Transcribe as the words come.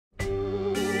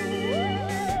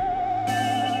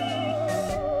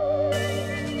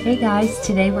Hey guys,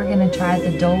 today we're going to try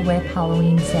the Dole Whip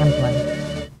Halloween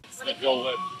sampler. Dole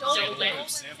Whip.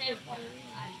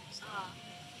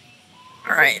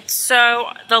 Alright, so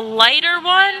the lighter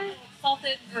one,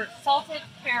 salted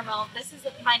caramel. This is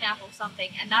a pineapple something,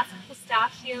 and that's a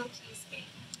pistachio cheesecake.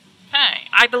 okay,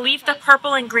 I believe the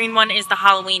purple and green one is the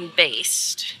Halloween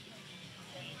based.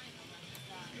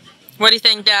 What do you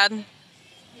think, Dad?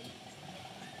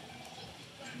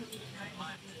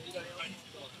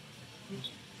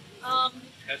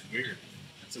 That's weird.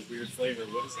 That's a weird flavor.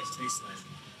 What does this taste like?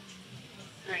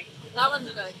 Alright, that one's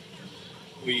good.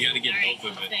 Well, you gotta get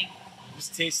both of it. This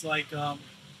tastes like, So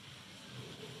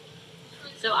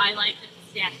I like the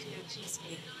pistachio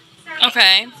cheesecake.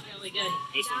 Okay. It's really good.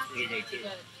 This one's pretty good too.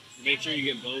 Make sure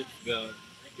you get both the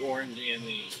orange and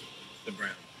the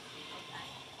brown.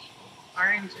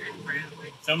 Orange and brown.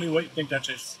 Tell me what you think that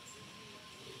tastes.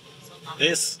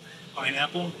 This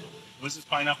pineapple. What's this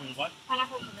pineapple and what?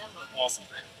 Pineapple vanilla. Awesome.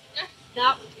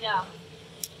 Yeah.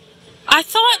 I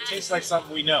thought It tastes like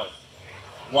something we know.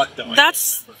 What though?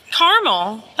 that's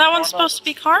caramel. That one's supposed to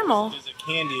be caramel. There's a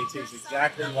candy. It tastes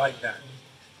exactly like that.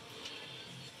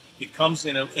 It comes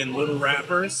in little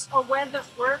wrappers. Oh, where there's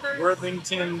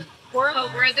Worthington.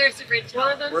 Werther's original.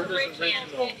 Werther's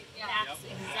original.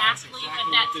 That's exactly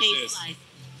what that this tastes is. like.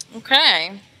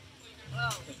 Okay.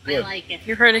 Good. I like it.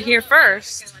 You heard it here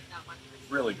first.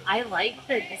 Really good. I like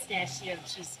the pistachio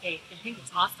cheesecake. I think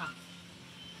it's awesome.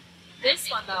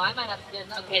 This one though, I might have to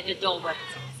get okay, the Dole Whip.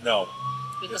 No.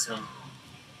 This one.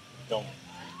 Don't.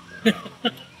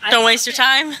 Don't waste your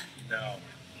time. No.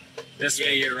 This one.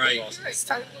 Yeah, you're right.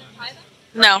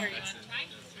 No.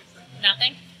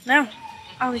 Nothing? No.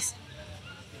 Always.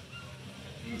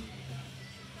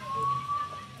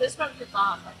 This one's the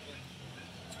bomb.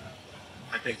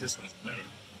 I think this one's better.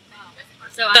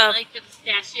 So I like the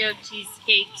pistachio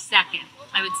cheesecake second.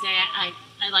 I would say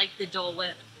I like the Dole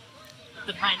Whip.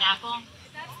 The pineapple.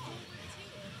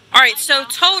 Alright, so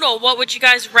total, what would you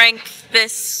guys rank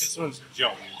this? This one's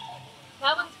junk.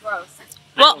 That one's gross.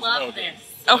 Well- I love this.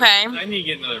 Okay. I need to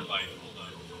get another bite.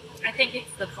 I think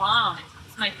it's the bomb.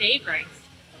 It's my favorite.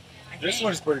 This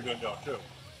one's pretty good though too.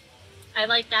 I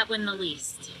like that one the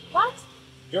least. What?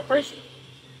 You're crazy.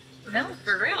 No,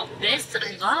 for real. This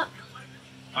I love.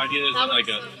 I get it like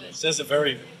it says a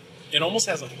very, it almost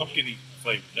has a pumpkin-y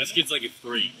flavor. This gets like a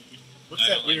 3. What's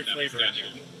that weird flavor in here?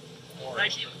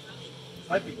 Orange.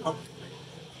 Might be pumpkin.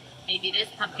 Maybe this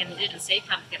pumpkin didn't say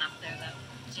pumpkin up there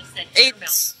though. It just said caramel.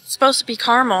 It's supposed to be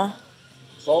caramel.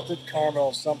 Salted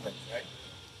caramel something, right?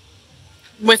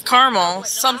 With caramel. It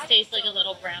Some. almost tastes like a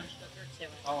little brown sugar to it.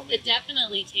 Oh, It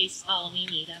definitely tastes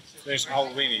Halloweeny. That's for There's sure.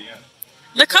 Halloweeny, yeah.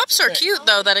 The cups are cute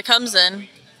though that it comes in.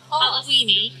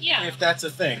 Halloweeny, yeah. If that's a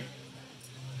thing.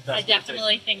 I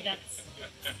definitely think that's.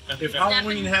 If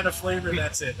Halloween had a flavor,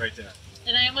 that's it right there.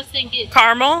 And I almost think it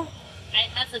Caramel?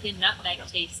 has like a nutmeg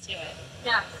taste to it.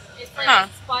 Yeah, it's like Huh.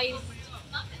 spice.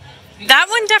 That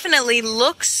one definitely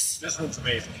looks. This one's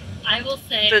amazing. I will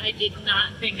say The- I did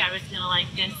not think I was gonna like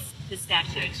this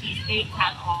pistachio cheesecake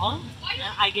at all.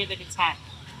 I give it a 10. I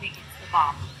think it's the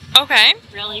bomb. Okay.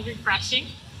 Really refreshing.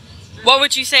 What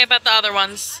would you say about the other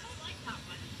ones?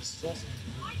 This is awesome.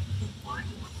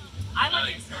 I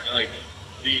like I like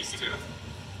these two.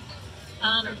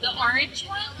 the orange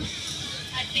one.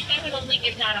 I think I would only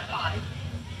give that a 5.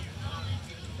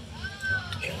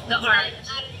 The orange.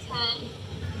 Out of 10.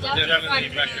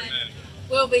 Definitely recommend.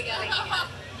 We'll be getting it.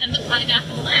 And the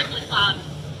pineapple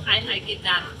I give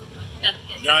that.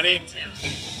 Johnny?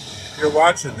 You're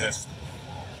watching this.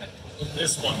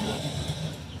 This one.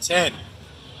 10.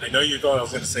 I know you thought I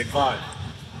was going to say 5.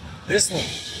 This one.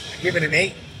 I give it an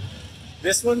 8.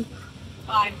 This one.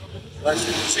 5.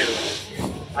 Less than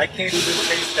 2. I can't even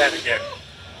taste that again.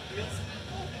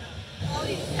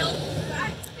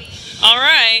 All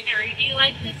right. Harry, do you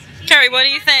like this? Carrie, what do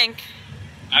you think?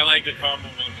 I like the caramel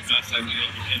one the best, I think.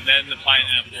 And then the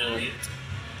pineapple.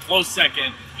 Close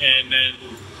second. And then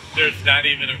there's not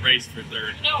even a race for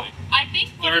third. No, I think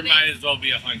one Third of it, might as well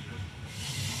be 100.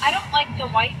 I don't like the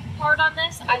white part on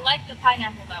this. I like the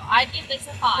pineapple though. I'd give this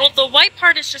a 5. Well, the white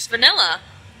part is just vanilla.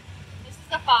 This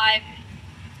is a 5.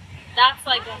 That's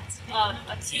like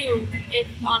a 2 if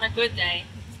on a good day.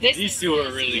 These two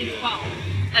are really good. 12.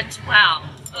 A 12.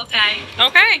 Okay.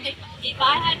 Okay. If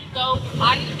I had to go,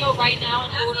 I would go right now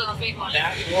and order a big one.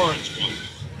 That orange one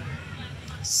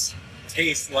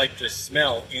tastes like the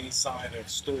smell inside of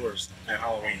stores at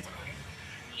Halloween time.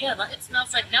 Yeah, it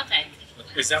smells like nothing.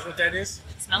 Is that what that is?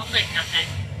 It smells like nothing.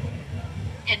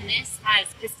 And this has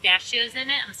pistachios in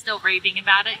it. I'm still raving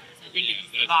about it because I think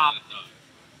it's the bomb.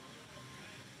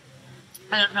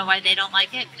 I don't know why they don't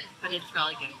like it, but it's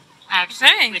really good. I actually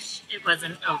Okay. wish it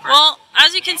wasn't over. Well,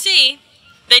 as you can see,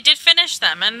 they did finish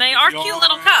them, and they are cute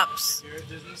little cups. Here at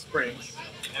Disney Springs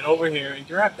and over here in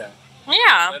Grab.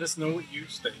 Yeah. Let us know what you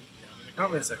think down in the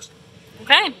comment section.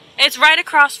 Okay. It's right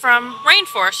across from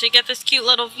Rainforest, so you get this cute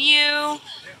little view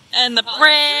and the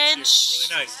bridge.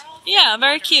 Really nice. Yeah,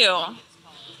 very cute.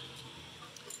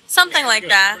 Something like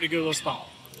that. Pretty good little spot.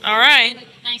 All right.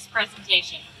 Nice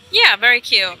presentation. Yeah, very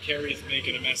cute. Carrie's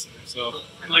making a mess of himself,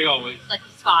 like always. Like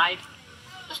he's 5.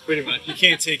 Pretty much. You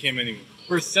can't take him anywhere.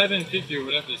 For $7.50 or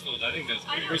whatever it's sold, I think that's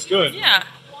good. It's good. Yeah.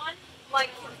 One like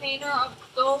container of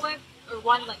Dole Whip or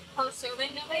one like per serving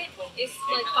of it is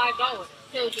like $5.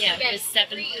 So Yeah, you it was get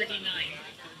 $7.39.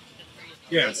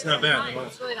 Yeah, it's not bad.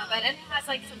 It's really not bad, and it has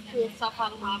like some cool stuff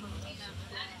on top of it.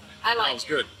 I That like. was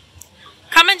good.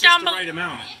 Comment Just down the below. right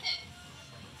amount.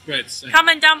 Good. So-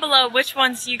 Comment down below which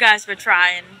ones you guys would try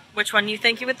and which one you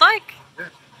think you would like.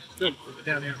 Good. Put it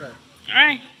down here. All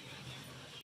right.